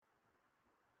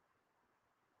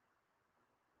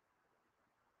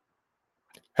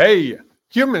Hey,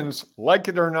 humans, like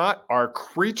it or not, are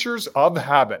creatures of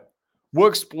habit. We'll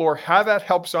explore how that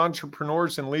helps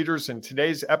entrepreneurs and leaders in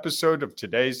today's episode of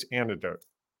Today's Antidote.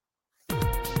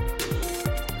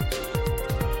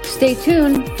 Stay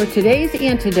tuned for Today's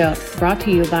Antidote, brought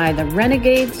to you by the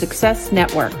Renegade Success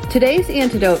Network. Today's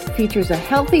Antidote features a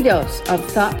healthy dose of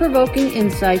thought-provoking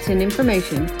insights and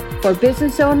information for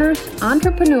business owners,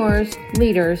 entrepreneurs,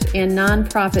 leaders, and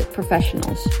nonprofit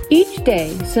professionals. Each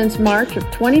day since March of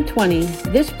 2020,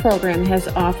 this program has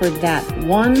offered that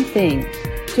one thing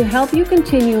to help you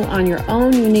continue on your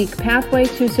own unique pathway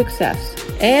to success.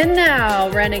 And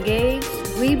now, Renegades,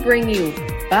 we bring you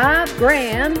Bob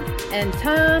Graham and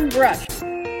Tom Brush.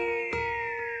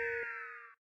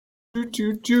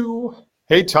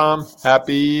 Hey, Tom.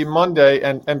 Happy Monday.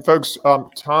 And folks,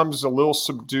 Tom's a little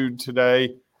subdued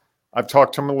today. I've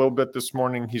talked to him a little bit this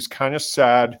morning. He's kind of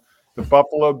sad. The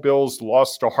Buffalo Bills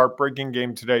lost a heartbreaking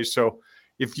game today. So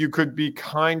if you could be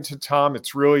kind to Tom,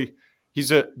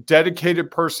 he's a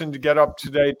dedicated person to get up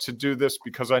today to do this,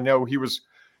 because I know he was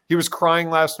crying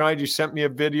last night. He sent me a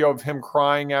video of him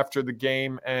crying after the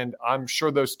game, and I'm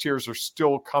sure those tears are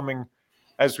still coming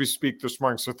as we speak this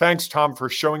morning. So thanks, Tom, for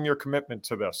showing your commitment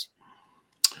to this.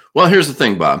 Well, here's the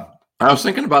thing, Bob. I was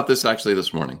thinking about this actually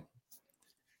this morning.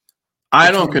 I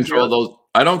don't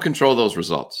control those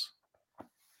results.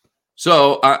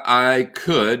 So I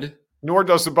could. Nor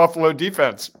does the Buffalo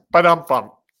defense. But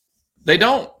they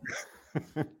don't.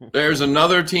 There's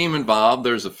another team involved.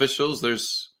 There's officials.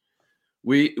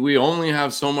 We only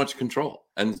have so much control.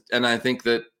 And I think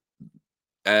that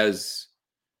as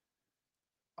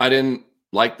I didn't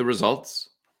like the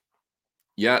results,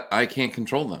 yet I can't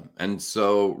control them. And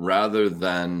so rather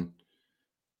than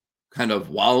kind of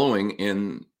wallowing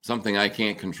in something I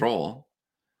can't control,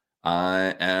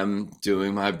 I am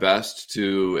doing my best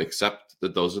to accept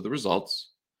that those are the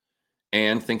results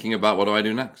and thinking about, what do I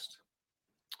do next?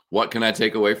 What can I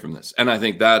take away from this? And I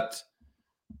think that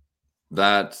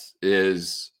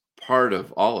is part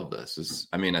of all of this.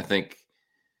 I think,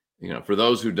 for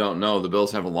those who don't know, the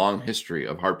Bills have a long history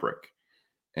of heartbreak.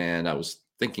 And I was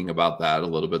thinking about that a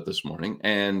little bit this morning.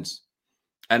 And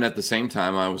at the same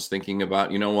time, I was thinking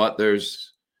about,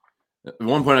 at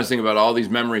one point I was thinking about all these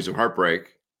memories of heartbreak.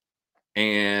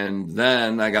 And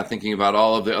then I got thinking about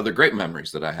all of the other great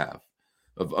memories that I have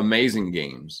of amazing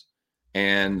games.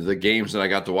 And the games that I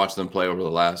got to watch them play over the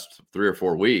last 3 or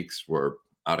 4 weeks were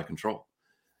out of control,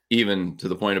 even to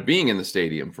the point of being in the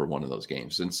stadium for one of those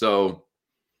games. And so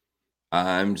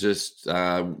I'm just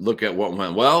look at what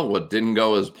went well, what didn't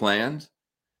go as planned,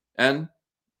 and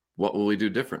what will we do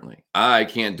differently? I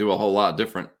can't do a whole lot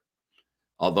different,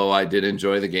 although I did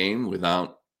enjoy the game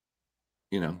without,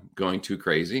 going too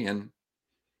crazy. And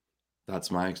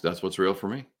that's what's real for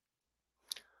me.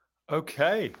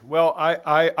 Okay. Well,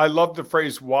 I love the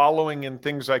phrase wallowing in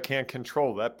things I can't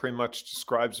control. That pretty much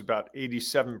describes about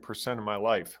 87% of my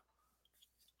life.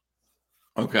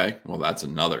 Okay. Well, that's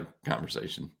another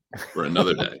conversation for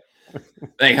another day.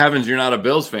 Thank heavens you're not a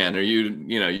Bills fan, or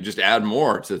you just add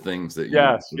more to things that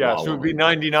Yes, it would be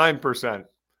 99%.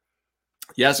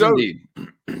 Yes, indeed.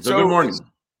 So good morning.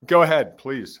 Go ahead,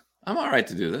 please. I'm all right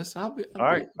to do this. All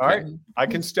right. I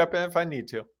can step in if I need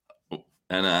to.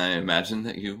 And I imagine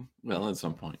that you will at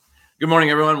some point. Good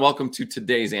morning, everyone. Welcome to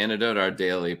Today's Antidote, our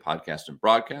daily podcast and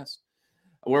broadcast,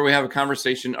 where we have a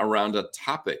conversation around a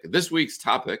topic. This week's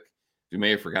topic, you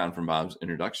may have forgotten from Bob's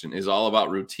introduction, is all about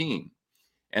routine,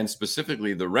 and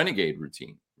specifically the Renegade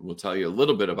routine. We'll tell you a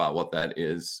little bit about what that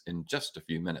is in just a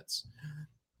few minutes.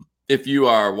 If you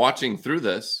are watching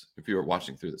this on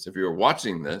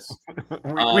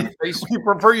Facebook, we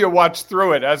prefer you watch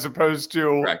through it as opposed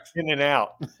to correct. In and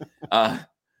out.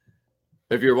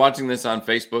 If you're watching this on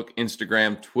Facebook,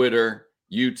 Instagram, Twitter,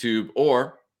 YouTube,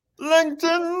 or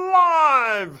LinkedIn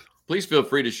Live, please feel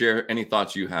free to share any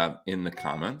thoughts you have in the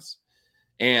comments.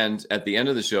 And at the end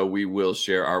of the show, we will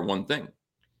share our one thing,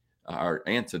 our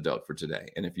antidote for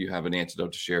today. And if you have an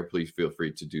antidote to share, please feel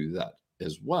free to do that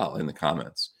as well in the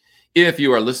comments. If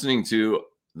you are listening to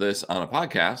this on a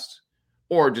podcast,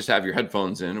 or just have your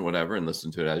headphones in or whatever and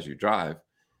listen to it as you drive,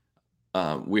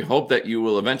 we hope that you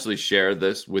will eventually share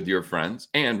this with your friends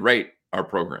and rate our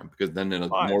program, because then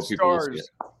more people will see it.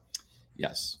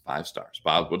 Yes, 5 stars.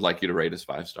 Bob would like you to rate us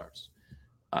 5 stars.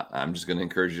 I'm just going to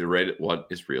encourage you to rate it what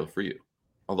is real for you,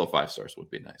 although 5 stars would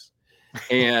be nice.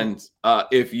 And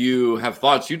if you have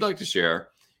thoughts you'd like to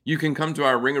share, you can come to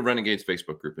our Ring of Renegades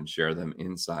Facebook group and share them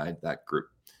inside that group.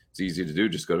 It's easy to do.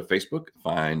 Just go to Facebook,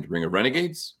 find Ring of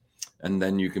Renegades, and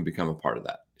then you can become a part of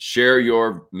that. Share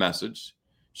your message.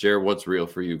 Share what's real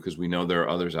for you, because we know there are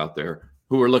others out there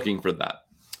who are looking for that.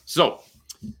 So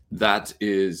that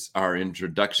is our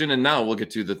introduction. And now we'll get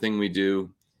to the thing we do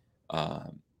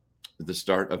at the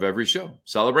start of every show,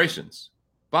 celebrations.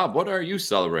 Bob, what are you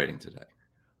celebrating today?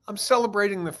 I'm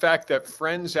celebrating the fact that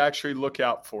friends actually look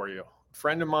out for you. A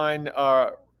friend of mine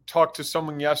talked to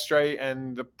someone yesterday,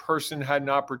 and the person had an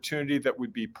opportunity that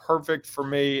would be perfect for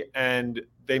me, and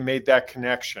they made that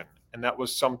connection. And that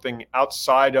was something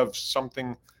outside of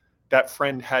something that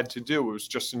friend had to do. It was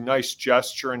just a nice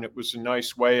gesture, and it was a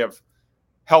nice way of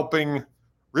helping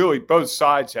really both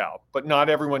sides out. But not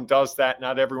everyone does that.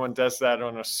 Not everyone does that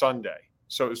on a Sunday.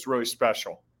 So it was really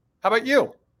special. How about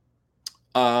you?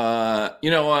 You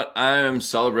know what? I am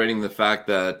celebrating the fact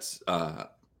that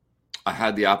I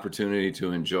had the opportunity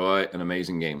to enjoy an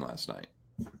amazing game last night.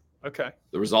 Okay.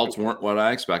 The results weren't what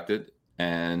I expected,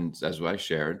 and as I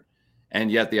shared,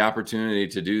 and yet the opportunity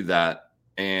to do that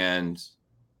and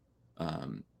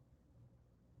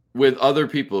with other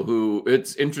people who,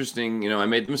 it's interesting, I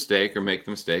made the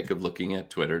mistake of looking at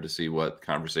Twitter to see what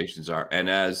conversations are. And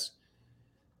as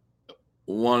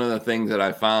one of the things that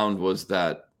I found was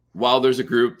that while there's a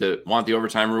group that want the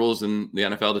overtime rules in the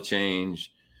NFL to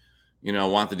change,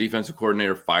 want the defensive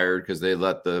coordinator fired because they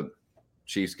let the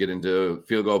Chiefs get into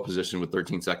field goal position with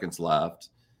 13 seconds left.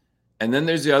 And then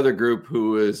there's the other group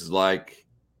who is like,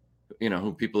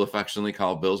 who people affectionately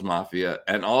call Bills Mafia.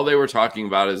 And all they were talking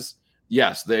about is,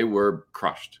 yes, they were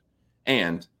crushed,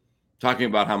 and talking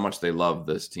about how much they love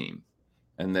this team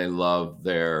and they love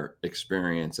their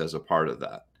experience as a part of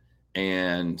that.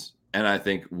 And I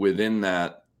think within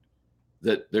that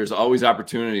there's always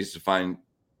opportunities to find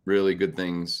really good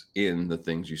things in the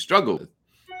things you struggle with.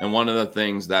 And one of the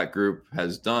things that group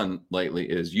has done lately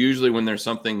is usually when there's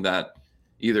something that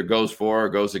either goes for or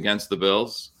goes against the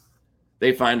Bills,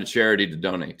 they find a charity to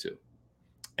donate to.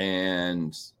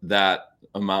 And that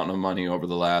amount of money over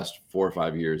the last 4 or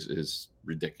 5 years is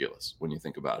ridiculous when you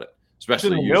think about it,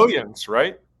 especially in the millions,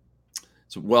 right?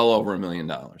 It's well over $1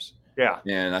 million. Yeah.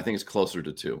 And I think it's closer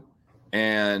to 2.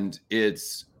 And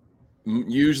it's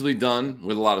usually done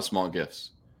with a lot of small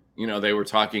gifts. They were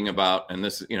talking about, and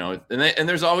this, and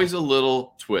there's always a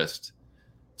little twist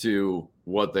to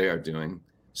what they are doing.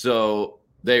 So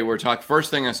they were talking, first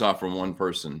thing I saw from one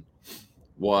person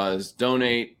was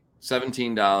donate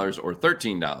 $17 or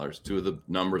 $13, two of the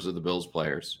numbers of the Bills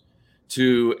players,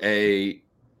 to a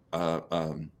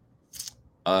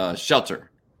shelter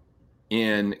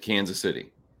in Kansas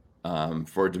City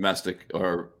for domestic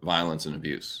or violence and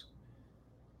abuse.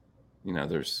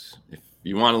 If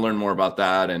you want to learn more about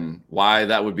that and why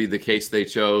that would be the case they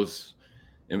chose,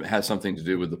 it has something to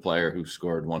do with the player who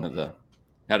scored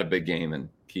had a big game and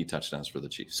key touchdowns for the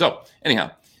Chiefs. So anyhow,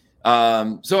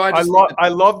 I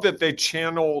love that they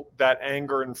channel that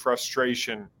anger and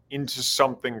frustration into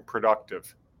something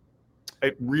productive.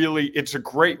 It's a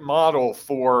great model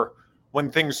for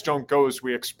when things don't go as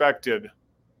we expected.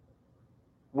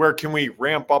 Where can we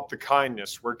ramp up the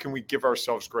kindness? Where can we give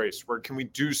ourselves grace? Where can we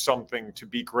do something to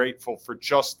be grateful for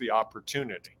just the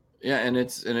opportunity? Yeah, and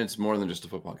it's more than just a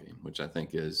football game, which I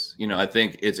think is, I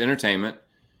think it's entertainment.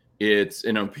 It's,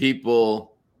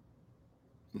 people,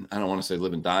 I don't want to say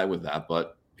live and die with that,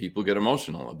 but people get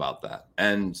emotional about that.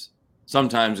 And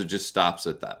sometimes it just stops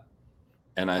at that.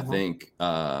 And I think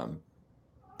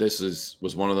this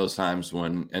was one of those times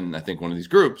when, and I think one of these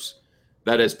groups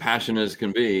that as passionate as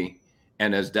can be,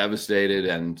 and as devastated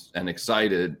and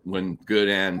excited when good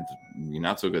and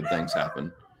not so good things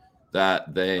happen,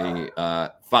 that they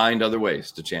find other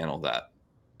ways to channel that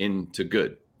into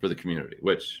good for the community,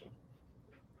 which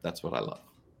that's what I love.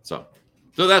 So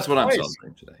that's what I'm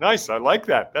celebrating today. Nice. I like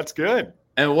that. That's good.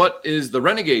 And what is the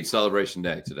Renegade Celebration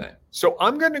Day today? So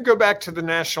I'm going to go back to the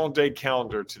National Day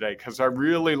calendar today because I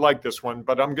really like this one,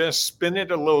 but I'm going to spin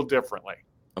it a little differently.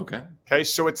 Okay. Okay.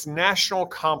 So it's National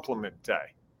Compliment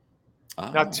Day.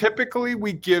 Now, typically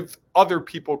we give other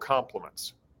people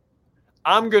compliments.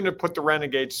 I'm going to put the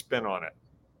renegade spin on it.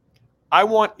 I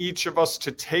want each of us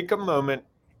to take a moment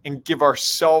and give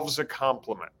ourselves a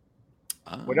compliment,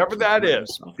 whatever that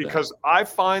is, because I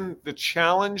find the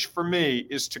challenge for me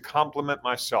is to compliment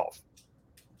myself.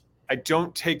 I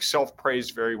don't take self-praise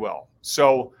very well.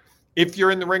 So if you're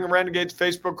in the Ring of Renegades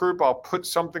Facebook group, I'll put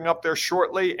something up there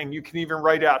shortly, and you can even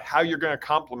write out how you're going to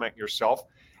compliment yourself.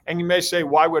 And you may say,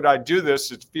 why would I do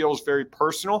this? It feels very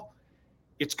personal.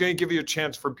 It's going to give you a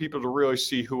chance for people to really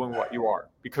see who and what you are,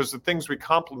 because the things we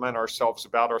compliment ourselves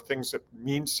about are things that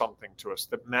mean something to us,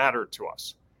 that matter to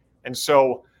us. And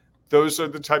so those are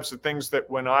the types of things that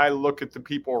when I look at the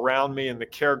people around me and the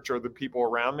character of the people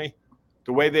around me,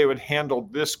 the way they would handle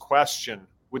this question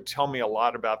would tell me a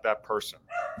lot about that person.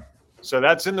 So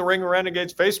that's in the Ring of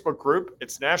Renegades Facebook group.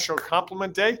 It's National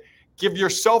Compliment Day. Give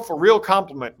yourself a real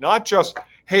compliment, not just,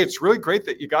 hey, it's really great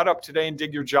that you got up today and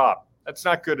did your job. That's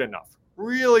not good enough.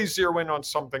 Really zero in on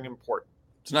something important.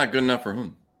 It's not good enough for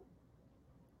whom?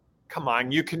 Come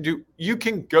on, you can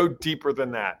go deeper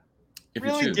than that. If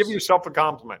really give yourself a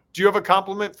compliment. Do you have a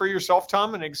compliment for yourself,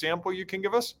 Tom? An example you can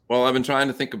give us? Well, I've been trying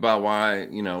to think about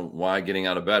why getting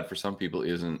out of bed for some people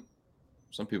isn't.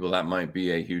 Some people that might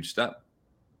be a huge step.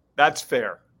 That's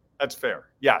fair.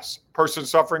 Yes. Person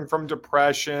suffering from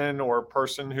depression or a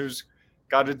person who's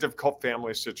got a difficult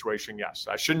family situation. Yes.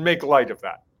 I shouldn't make light of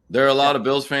that. There are a lot of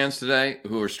Bills fans today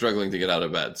who are struggling to get out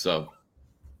of bed. So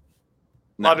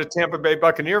a lot of Tampa Bay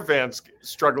Buccaneer fans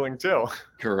struggling too.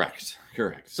 Correct.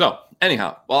 So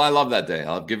anyhow, well, I love that day.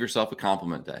 I'll give yourself a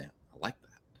compliment day. I like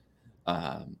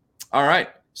that. All right.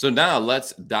 So now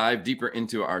let's dive deeper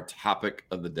into our topic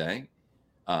of the day,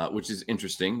 which is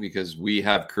interesting because we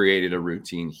have created a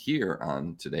routine here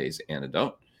on today's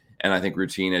antidote. And I think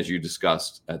routine, as you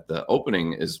discussed at the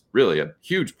opening, is really a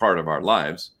huge part of our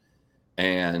lives.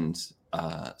 And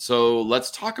so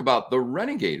let's talk about the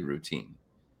Renegade routine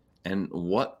and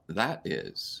what that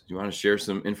is. Do you want to share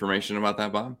some information about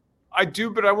that, Bob? I do,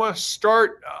 but I want to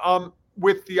start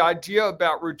with the idea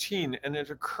about routine. And it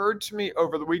occurred to me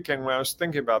over the weekend when I was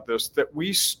thinking about this, that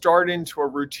we start into a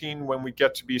routine when we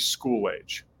get to be school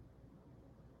age.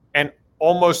 And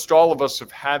almost all of us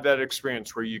have had that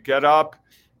experience where you get up,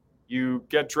 you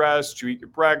get dressed, you eat your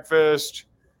breakfast,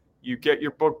 you get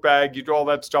your book bag, you do all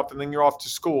that stuff, and then you're off to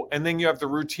school. And then you have the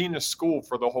routine of school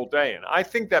for the whole day. And I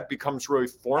think that becomes really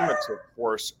formative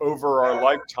for us over our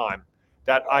lifetime.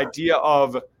 That idea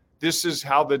of this is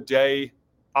how the day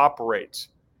operates.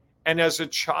 And as a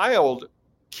child,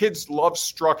 kids love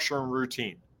structure and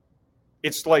routine.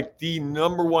 It's like the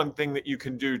number one thing that you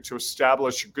can do to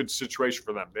establish a good situation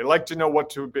for them. They like to know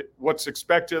what's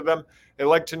expected of them. They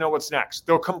like to know what's next.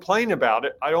 They'll complain about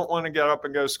it. I don't want to get up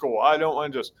and go to school. I don't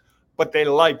want to just, but they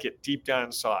like it deep down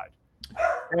inside.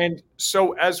 And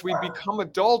so as we become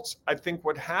adults, I think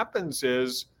what happens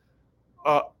is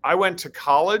I went to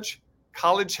college.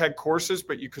 College had courses,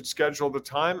 but you could schedule the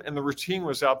time and the routine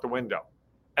was out the window.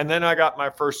 And then I got my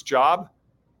first job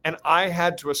and I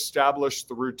had to establish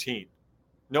the routine.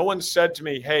 No one said to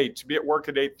me, hey, to be at work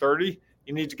at 8:30,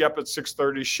 you need to get up at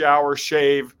 6:30, shower,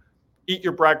 shave, eat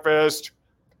your breakfast.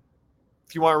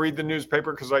 If you want to read the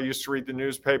newspaper, because I used to read the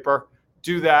newspaper,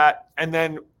 do that. And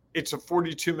then it's a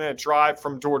 42-minute drive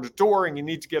from door to door and you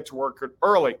need to get to work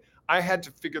early. I had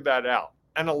to figure that out.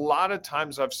 And a lot of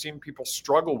times I've seen people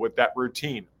struggle with that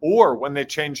routine. Or when they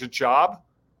change a job,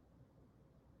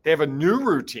 they have a new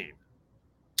routine.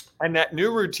 And that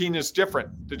new routine is different.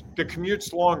 The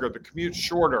commute's longer, the commute's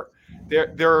shorter.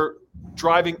 They're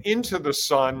driving into the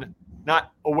sun,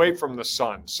 not away from the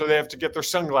sun. So they have to get their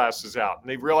sunglasses out and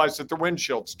they realize that their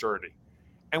windshield's dirty.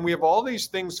 And we have all these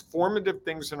things, formative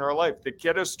things in our life that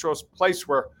get us to a place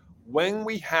where when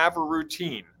we have a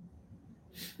routine,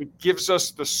 it gives us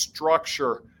the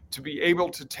structure to be able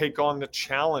to take on the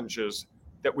challenges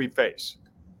that we face.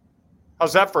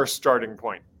 How's that for a starting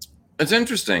point? It's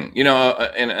interesting,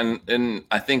 and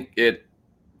I think it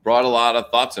brought a lot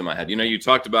of thoughts in my head. You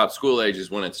talked about school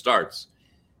ages when it starts.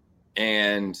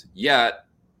 And yet,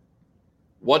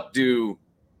 what do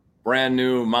brand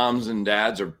new moms and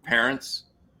dads or parents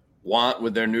want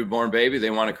with their newborn baby?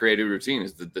 They want to create a routine.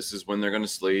 Is that this is when they're going to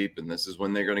sleep and this is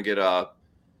when they're going to get up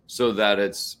so that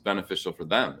it's beneficial for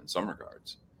them in some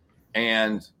regards.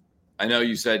 And I know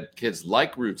you said kids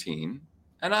like routine,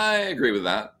 and I agree with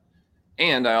that.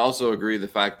 And I also agree with the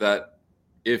fact that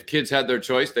if kids had their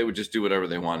choice, they would just do whatever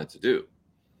they wanted to do.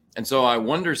 And so I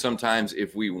wonder sometimes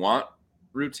if we want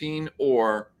routine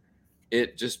or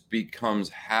it just becomes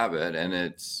habit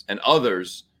and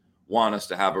others want us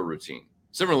to have a routine.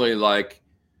 Similarly, like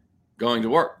going to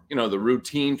work, the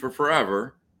routine for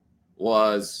forever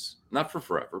was not for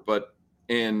forever, but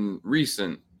in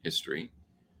recent history,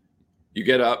 you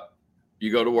get up,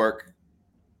 you go to work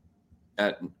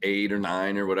at 8 or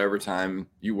 9 or whatever time,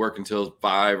 you work until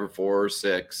 5 or 4 or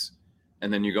 6,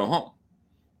 and then you go home.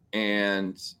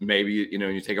 And maybe,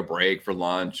 you take a break for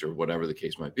lunch or whatever the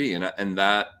case might be. And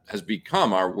that has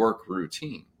become our work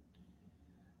routine.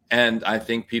 And I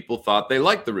think people thought they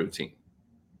liked the routine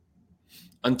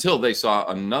until they saw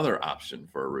another option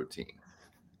for a routine.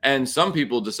 And some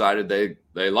people decided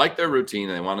they like their routine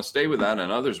and they want to stay with that.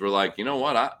 And others were like, you know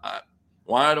what?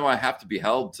 Why do I have to be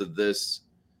held to this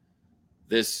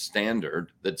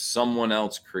standard that someone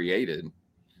else created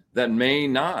that may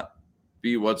not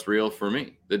be what's real for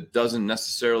me, that doesn't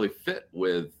necessarily fit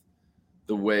with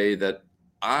the way that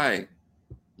I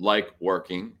like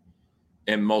working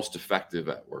and most effective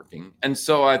at working. And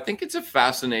so I think it's a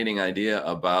fascinating idea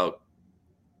about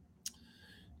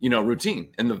routine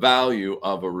and the value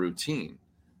of a routine.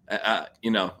 I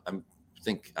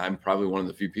think I'm probably one of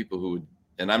the few people who would,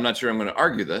 and I'm not sure I'm going to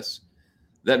argue this,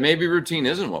 that maybe routine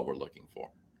isn't what we're looking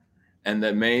for, and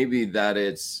that maybe that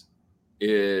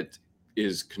it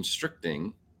is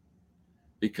constricting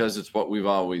because it's what we've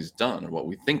always done or what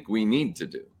we think we need to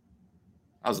do.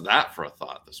 How's that for a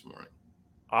thought this morning?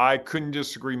 I couldn't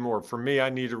disagree more. For me, I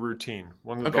need a routine.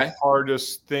 One of the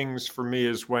hardest things for me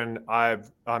is when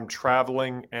I'm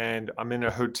traveling and I'm in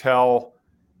a hotel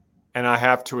and I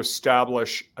have to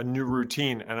establish a new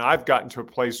routine. And I've gotten to a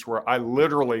place where I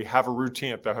literally have a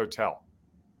routine at the hotel.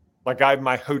 Like I have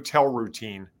my hotel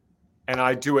routine, and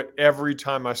I do it every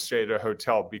time I stay at a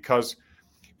hotel because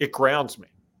it grounds me.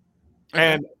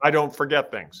 And I don't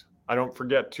forget things. I don't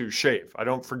forget to shave. I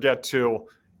don't forget to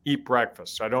eat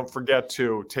breakfast. I don't forget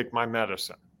to take my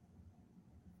medicine.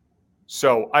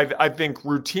 So I think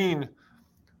routine,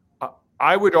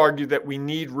 I would argue that we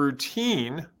need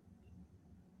routine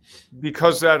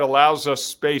because that allows us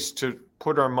space to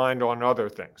put our mind on other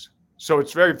things. So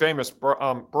it's very famous.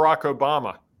 Barack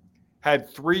Obama had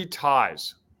 3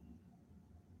 ties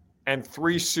and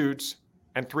 3 suits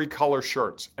and 3 color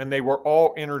shirts, and they were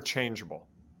all interchangeable.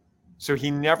 So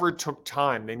he never took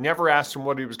time. They never asked him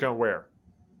what he was going to wear.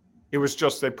 It was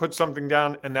just they put something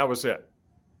down and that was it.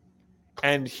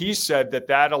 And he said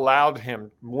that allowed him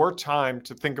more time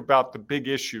to think about the big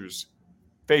issues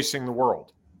facing the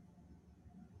world.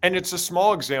 And it's a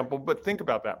small example, but think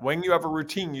about that. When you have a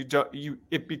routine,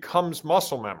 it becomes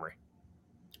muscle memory.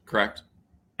 Correct.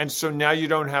 And so now you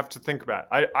don't have to think about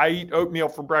it. I eat oatmeal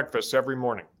for breakfast every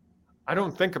morning. I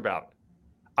don't think about it.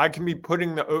 I can be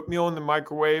putting the oatmeal in the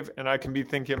microwave and I can be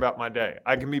thinking about my day.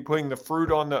 I can be putting the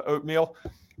fruit on the oatmeal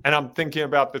and I'm thinking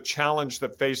about the challenge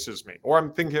that faces me, or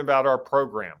I'm thinking about our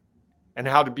program and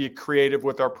how to be creative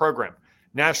with our program.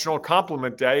 National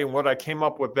Compliment Day and what I came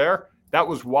up with there, that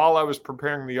was while I was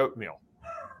preparing the oatmeal.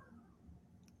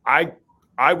 I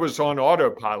was on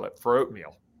autopilot for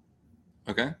oatmeal.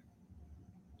 Okay.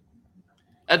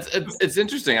 It's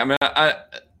interesting. I mean,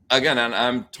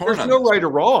 I'm torn. There's no right or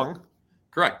wrong.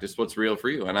 Correct. It's what's real for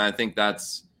you. And I think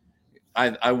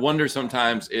I wonder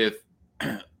sometimes if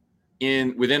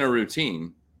within a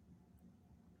routine,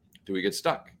 do we get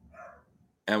stuck?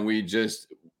 And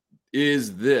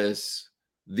is this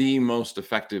the most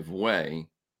effective way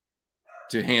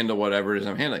to handle whatever it is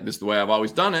I'm handling? This is the way I've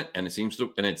always done it. And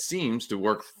it seems to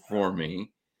work for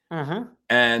me. Mm-hmm.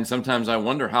 And sometimes I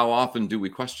wonder, how often do we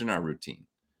question our routine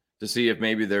to see if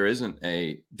maybe there isn't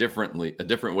a different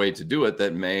way to do it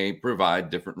that may provide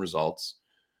different results,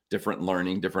 different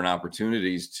learning, different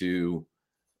opportunities to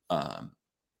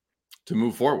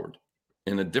move forward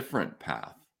in a different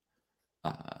path.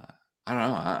 I don't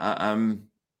know. I'm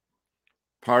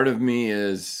part of me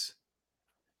is,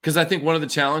 because I think one of the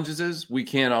challenges is we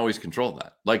can't always control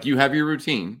that. Like you have your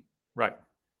routine, right,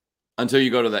 until you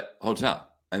go to that hotel,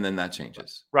 and then that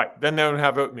changes. Right. Then they don't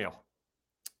have oatmeal.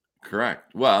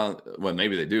 Correct. Well,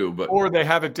 maybe they do, or they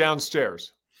have it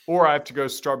downstairs, or I have to go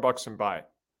to Starbucks and buy it,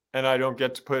 and I don't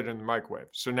get to put it in the microwave.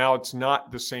 So now it's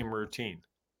not the same routine.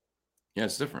 Yeah,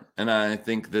 it's different. And I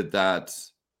think that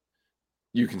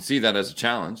you can see that as a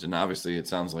challenge. And obviously it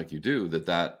sounds like you do,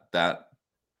 that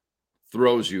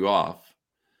throws you off.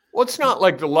 Well, it's not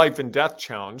like the life and death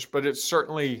challenge, but it's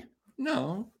certainly,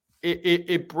 no,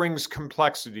 it brings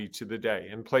complexity to the day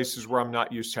in places where I'm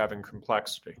not used to having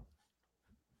complexity.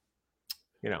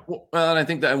 Well, and I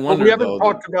think that I wonder. We haven't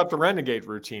talked about the Renegade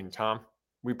routine, Tom.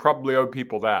 We probably owe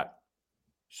people that.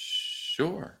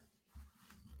 Sure.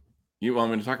 You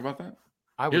want me to talk about that?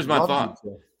 Here's my thought: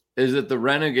 is that the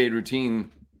Renegade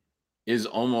routine is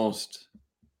almost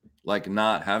like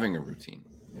not having a routine.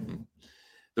 Mm-hmm.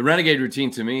 The Renegade routine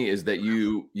to me is that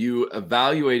you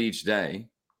evaluate each day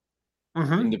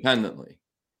independently,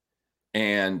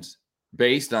 and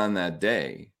based on that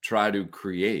day, try to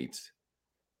create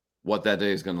what that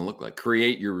day is going to look like.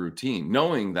 Create your routine,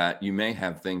 knowing that you may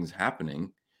have things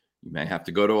happening. You may have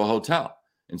to go to a hotel.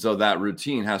 And so that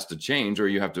routine has to change, or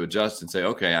you have to adjust and say,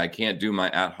 okay, I can't do my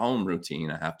at-home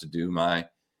routine. I have to do my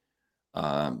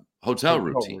hotel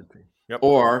routine. Yep.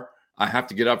 Or I have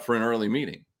to get up for an early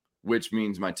meeting, which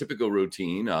means my typical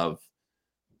routine of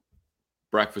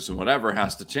breakfast and whatever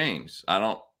has to change.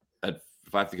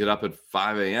 If I have to get up at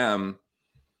 5 a.m.,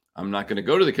 I'm not going to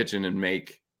go to the kitchen and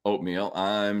make oatmeal.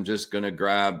 I'm just going to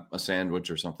grab a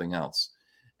sandwich or something else.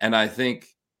 And I think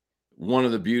one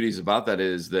of the beauties about that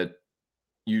is that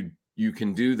you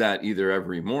can do that either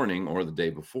every morning or the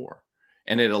day before.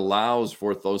 And it allows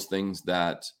for those things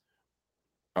that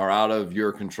are out of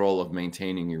your control of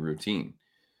maintaining your routine.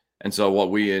 And so what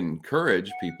we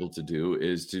encourage people to do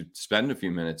is to spend a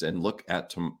few minutes and look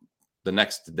at the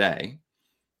next day.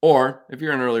 Or if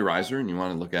you're an early riser and you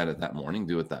want to look at it that morning,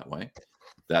 do it that way.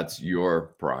 That's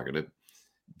your prerogative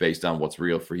based on what's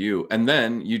real for you. And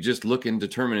then you just look and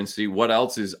determine and see what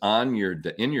else is on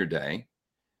in your day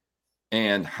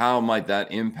and how might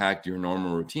that impact your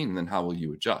normal routine. And then how will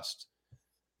you adjust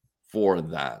for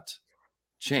that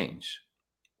change?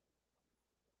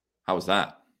 How was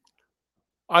that?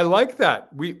 I like that.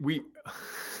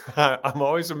 I'm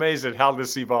always amazed at how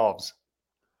this evolves.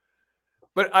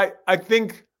 But I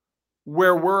think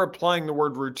where we're applying the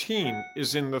word routine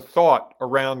is in the thought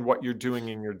around what you're doing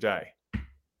in your day.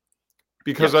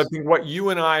 Because Yes. I think what you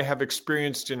and I have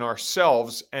experienced in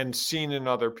ourselves and seen in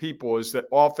other people is that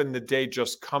often the day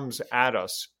just comes at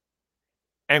us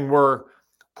and we're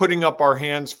putting up our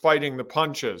hands, fighting the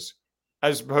punches,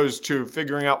 as opposed to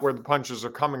figuring out where the punches are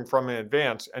coming from in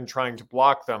advance and trying to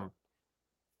block them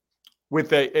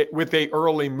with a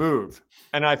early move.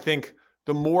 And I think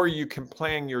the more you can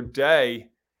plan your day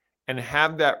and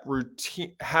have that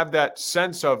routine, have that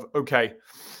sense of, okay,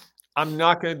 I'm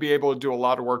not going to be able to do a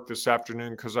lot of work this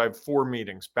afternoon because I have 4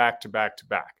 meetings back to back to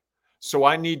back. So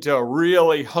I need to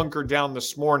really hunker down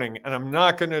this morning, and I'm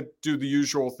not going to do the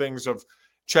usual things of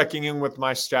checking in with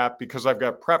my staff because I've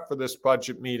got prep for this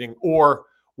budget meeting or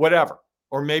whatever.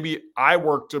 Or maybe I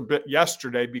worked a bit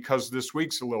yesterday because this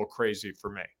week's a little crazy for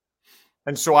me.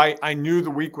 And so I knew the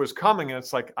week was coming, and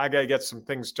it's like, I got to get some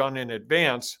things done in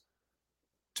advance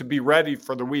to be ready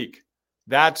for the week.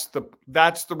 That's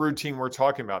the routine we're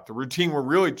talking about. The routine we're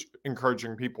really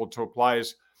encouraging people to apply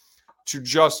is to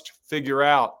just figure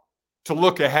out, to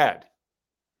look ahead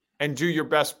and do your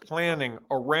best planning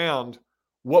around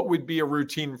what would be a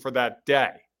routine for that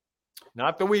day.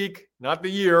 Not the week, not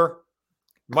the year.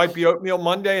 It might be oatmeal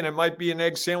Monday and it might be an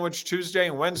egg sandwich Tuesday,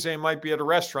 and Wednesday it might be at a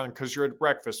restaurant because you're at a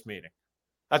breakfast meeting.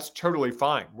 That's totally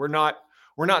fine. We're not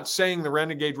saying the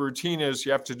renegade routine is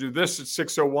you have to do this at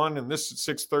 6:01 and this at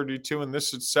 6:32 and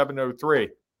this at 7:03.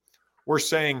 We're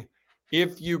saying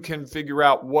if you can figure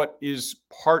out what is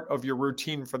part of your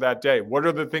routine for that day, what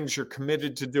are the things you're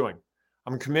committed to doing?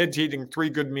 I'm committed to eating 3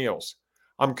 good meals.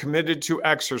 I'm committed to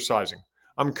exercising.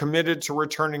 I'm committed to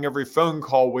returning every phone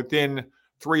call within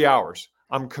 3 hours.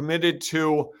 I'm committed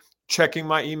to checking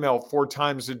my email 4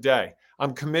 times a day.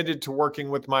 I'm committed to working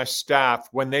with my staff.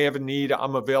 When they have a need,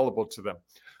 I'm available to them.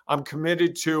 I'm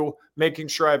committed to making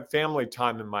sure I have family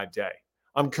time in my day.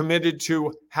 I'm committed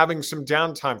to having some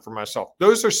downtime for myself.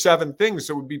 Those are 7 things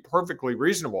that would be perfectly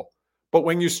reasonable. But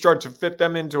when you start to fit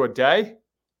them into a day,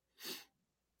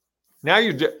 now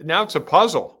it's a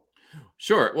puzzle.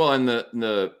 Sure. Well,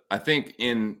 and I think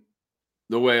in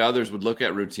the way others would look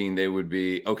at routine, they would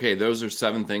be, okay, those are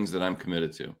 7 things that I'm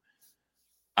committed to.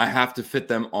 I have to fit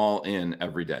them all in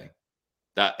every day.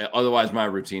 Otherwise my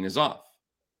routine is off.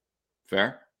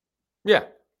 Fair? Yeah.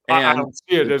 And I don't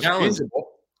see it as challenge,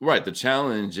 feasible. right. The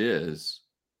challenge is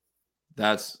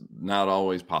that's not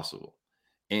always possible.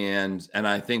 And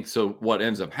I think so what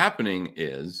ends up happening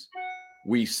is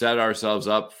we set ourselves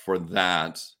up for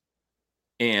that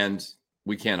and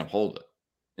we can't uphold it.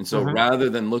 And so rather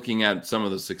than looking at some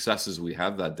of the successes we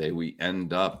have that day, we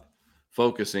end up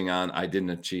focusing on, I didn't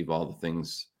achieve all the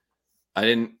things. I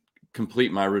didn't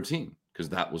complete my routine because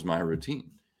that was my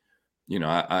routine. You know,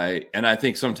 I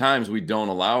think sometimes we don't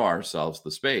allow ourselves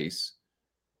the space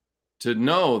to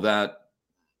know that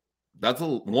that's a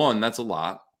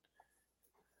lot.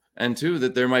 And 2,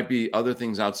 that there might be other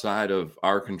things outside of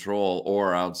our control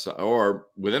or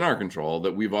within our control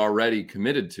that we've already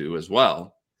committed to as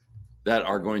well that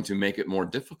are going to make it more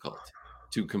difficult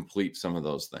to complete some of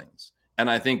those things. And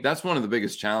I think that's one of the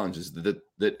biggest challenges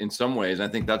that in some ways, I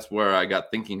think that's where I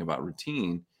got thinking about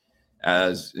routine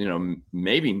as, you know,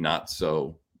 maybe not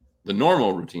so, the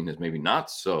normal routine is maybe not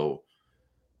so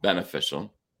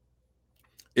beneficial,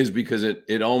 is because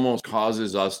it almost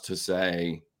causes us to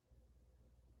say,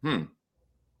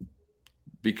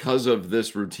 because of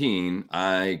this routine,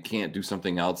 I can't do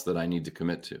something else that I need to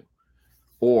commit to.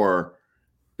 Or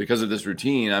because of this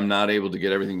routine, I'm not able to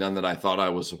get everything done that I thought I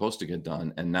was supposed to get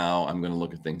done. And now I'm going to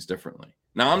look at things differently.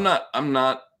 Now, I'm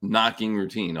not knocking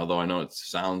routine, although I know it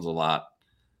sounds a lot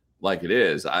like it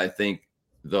is. I think,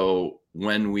 though,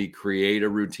 when we create a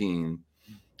routine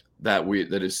that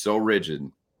is so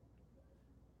rigid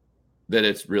that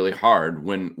it's really hard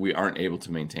when we aren't able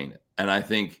to maintain it. And I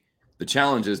think the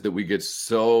challenge is that we get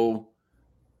so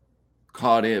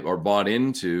caught in or bought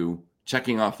into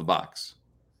checking off the box.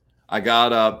 I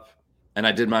got up and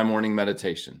I did my morning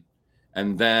meditation,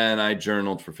 and then I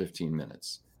journaled for 15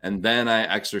 minutes, and then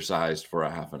I exercised for a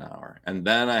half an hour, and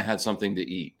then I had something to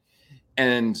eat.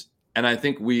 And I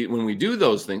think when we do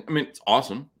those things, I mean, it's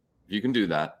awesome if you can do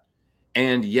that.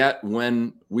 And yet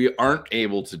when we aren't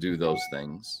able to do those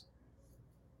things,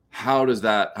 how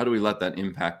do we let that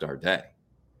impact our day?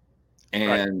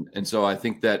 And so I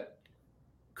think that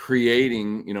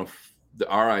creating,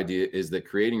 our idea is that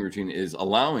creating routine is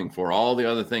allowing for all the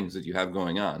other things that you have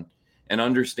going on, and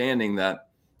understanding that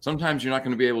sometimes you're not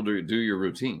going to be able to do your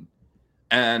routine.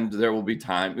 And there will be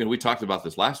time, we talked about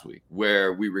this last week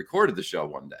where we recorded the show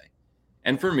one day.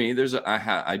 And for me,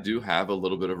 I do have a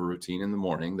little bit of a routine in the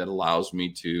morning that allows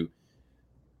me to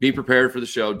be prepared for the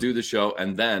show, do the show,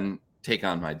 and then take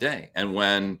on my day. And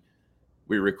when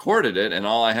we recorded it and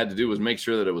all I had to do was make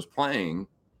sure that it was playing,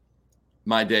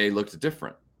 my day looked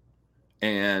different.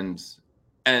 And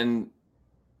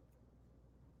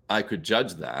I could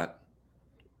judge that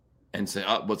and say,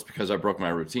 oh, well, it's because I broke my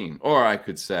routine. Or I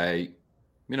could say,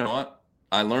 you know what?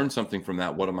 I learned something from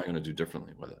that. What am I going to do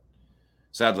differently with it?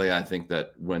 Sadly, I think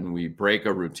that when we break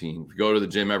a routine, we go to the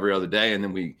gym every other day and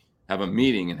then we have a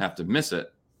meeting and have to miss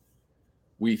it,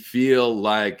 we feel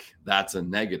like that's a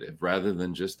negative rather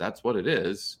than just that's what it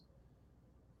is.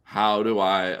 How do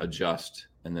I adjust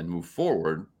and then move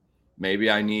forward? Maybe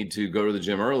I need to go to the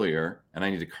gym earlier and I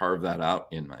need to carve that out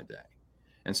in my day.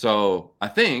 And so I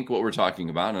think what we're talking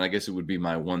about, and I guess it would be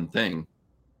my one thing,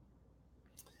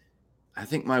 I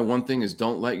think my one thing is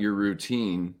don't let your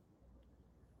routine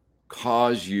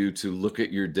cause you to look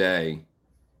at your day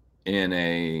in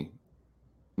a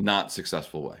not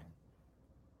successful way.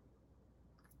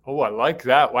 Oh, I like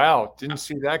that. Wow. Didn't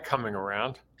see that coming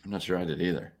around. I'm not sure I did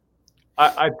either.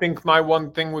 I think my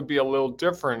one thing would be a little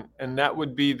different, and that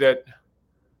would be that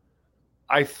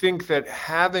I think that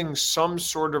having some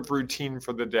sort of routine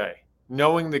for the day,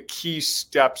 knowing the key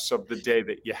steps of the day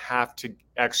that you have to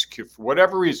execute for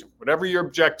whatever reason, whatever your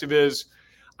objective is,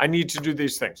 I need to do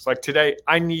these things. Like today,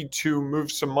 I need to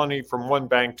move some money from one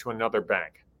bank to another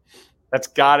bank. That's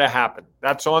got to happen.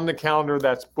 That's on the calendar.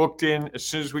 That's booked in. As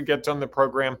soon as we get done the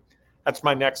program, that's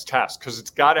my next task because it's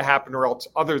got to happen or else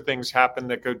other things happen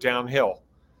that go downhill.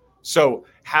 So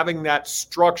having that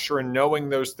structure and knowing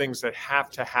those things that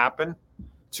have to happen,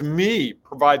 to me,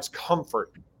 provides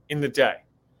comfort in the day.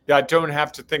 That I don't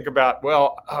have to think about,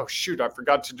 well, oh, shoot, I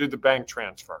forgot to do the bank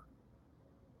transfer.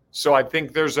 So I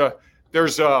think there's a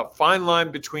fine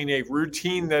line between a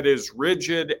routine that is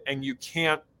rigid and you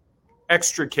can't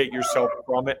extricate yourself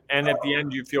from it, and at the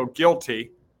end you feel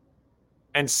guilty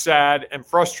and sad and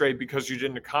frustrated because you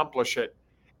didn't accomplish it,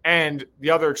 and the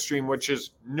other extreme, which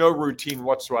is no routine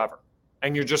whatsoever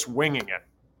and you're just winging it.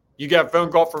 You get a phone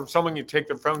call from someone, you take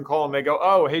the phone call and they go,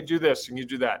 oh, hey, do this, and you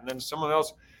do that, and then someone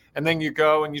else, and then you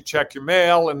go and you check your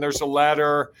mail and there's a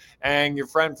letter and your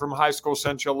friend from high school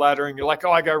sent you a letter and you're like,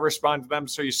 oh, I got to respond to them.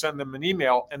 So you send them an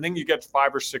email, and then you get to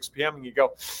 5 or 6 p.m. and you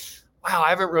go, wow, I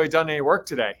haven't really done any work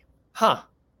today.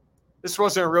 This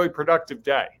wasn't a really productive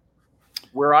day.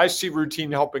 Where I see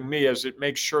routine helping me is it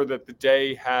makes sure that the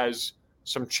day has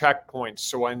some checkpoints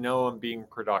so I know I'm being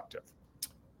productive.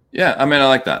 Yeah, I mean, I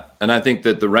like that. And I think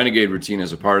that the Renegade routine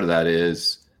as a part of that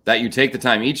is that you take the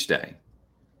time each day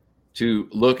to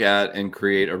look at and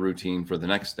create a routine for the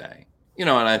next day. And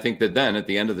I think that then at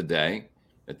the end of the day,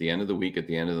 at the end of the week, at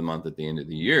the end of the month, at the end of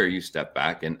the year, you step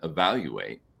back and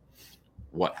evaluate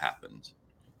what happened.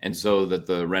 And so that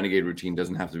the Renegade routine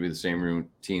doesn't have to be the same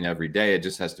routine every day. It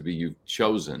just has to be you've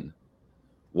chosen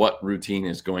what routine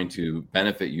is going to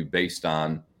benefit you based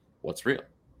on what's real,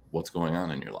 what's going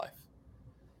on in your life.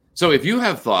 So if you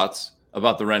have thoughts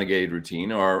about the Renegade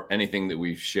routine or anything that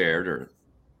we've shared or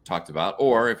talked about,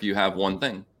 or if you have one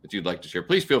thing that you'd like to share,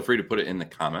 please feel free to put it in the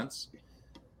comments,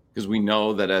 because we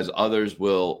know that as others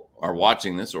are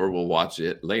watching this or will watch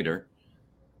it later,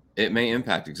 it may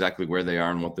impact exactly where they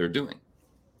are and what they're doing.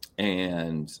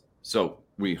 And so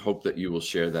we hope that you will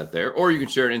share that there, or you can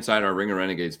share it inside our Ring of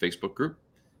Renegades Facebook group,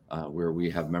 where we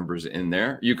have members in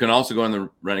there. You can also go in the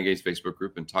Renegades Facebook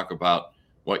group and talk about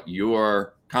what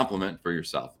your compliment for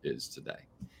yourself is today,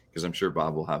 because I'm sure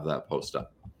Bob will have that post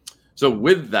up. So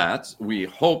with that, we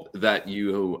hope that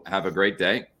you have a great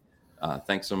day.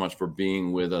 Thanks so much for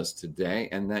being with us today,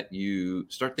 and that you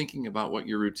start thinking about what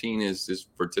your routine is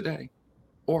for today,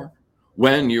 or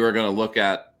when you are going to look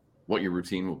at what your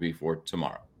routine will be for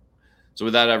tomorrow. So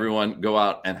with that, everyone, go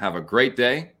out and have a great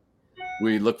day.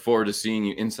 We look forward to seeing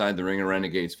you inside the Ring of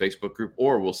Renegades Facebook group,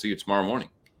 or we'll see you tomorrow morning,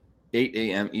 8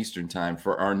 a.m. Eastern time,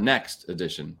 for our next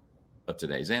edition of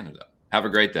Today's Antidote. Have a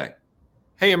great day.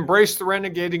 Hey, embrace the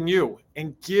renegading you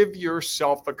and give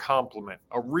yourself a compliment,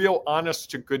 a real honest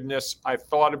to goodness. I've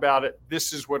thought about it.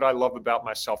 This is what I love about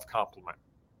my self-compliment.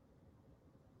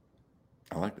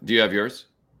 I like it. Do you have yours?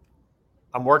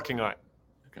 I'm working on it.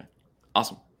 Okay.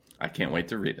 Awesome. I can't wait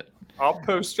to read it. I'll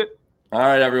post it. All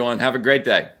right, everyone. Have a great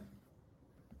day.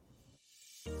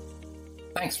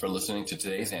 Thanks for listening to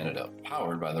today's Antidote,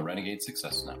 powered by the Renegade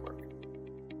Success Network.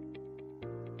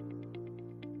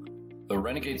 The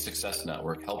Renegade Success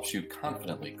Network helps you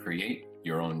confidently create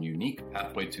your own unique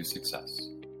pathway to success.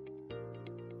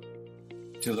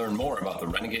 To learn more about the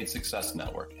Renegade Success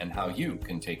Network and how you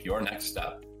can take your next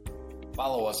step,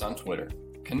 follow us on Twitter,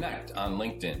 connect on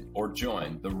LinkedIn, or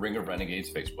join the Ring of Renegades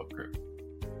Facebook group.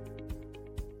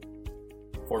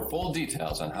 For full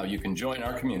details on how you can join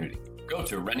our community, go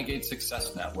to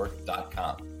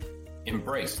renegadesuccessnetwork.com.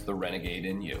 Embrace the renegade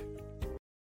in you.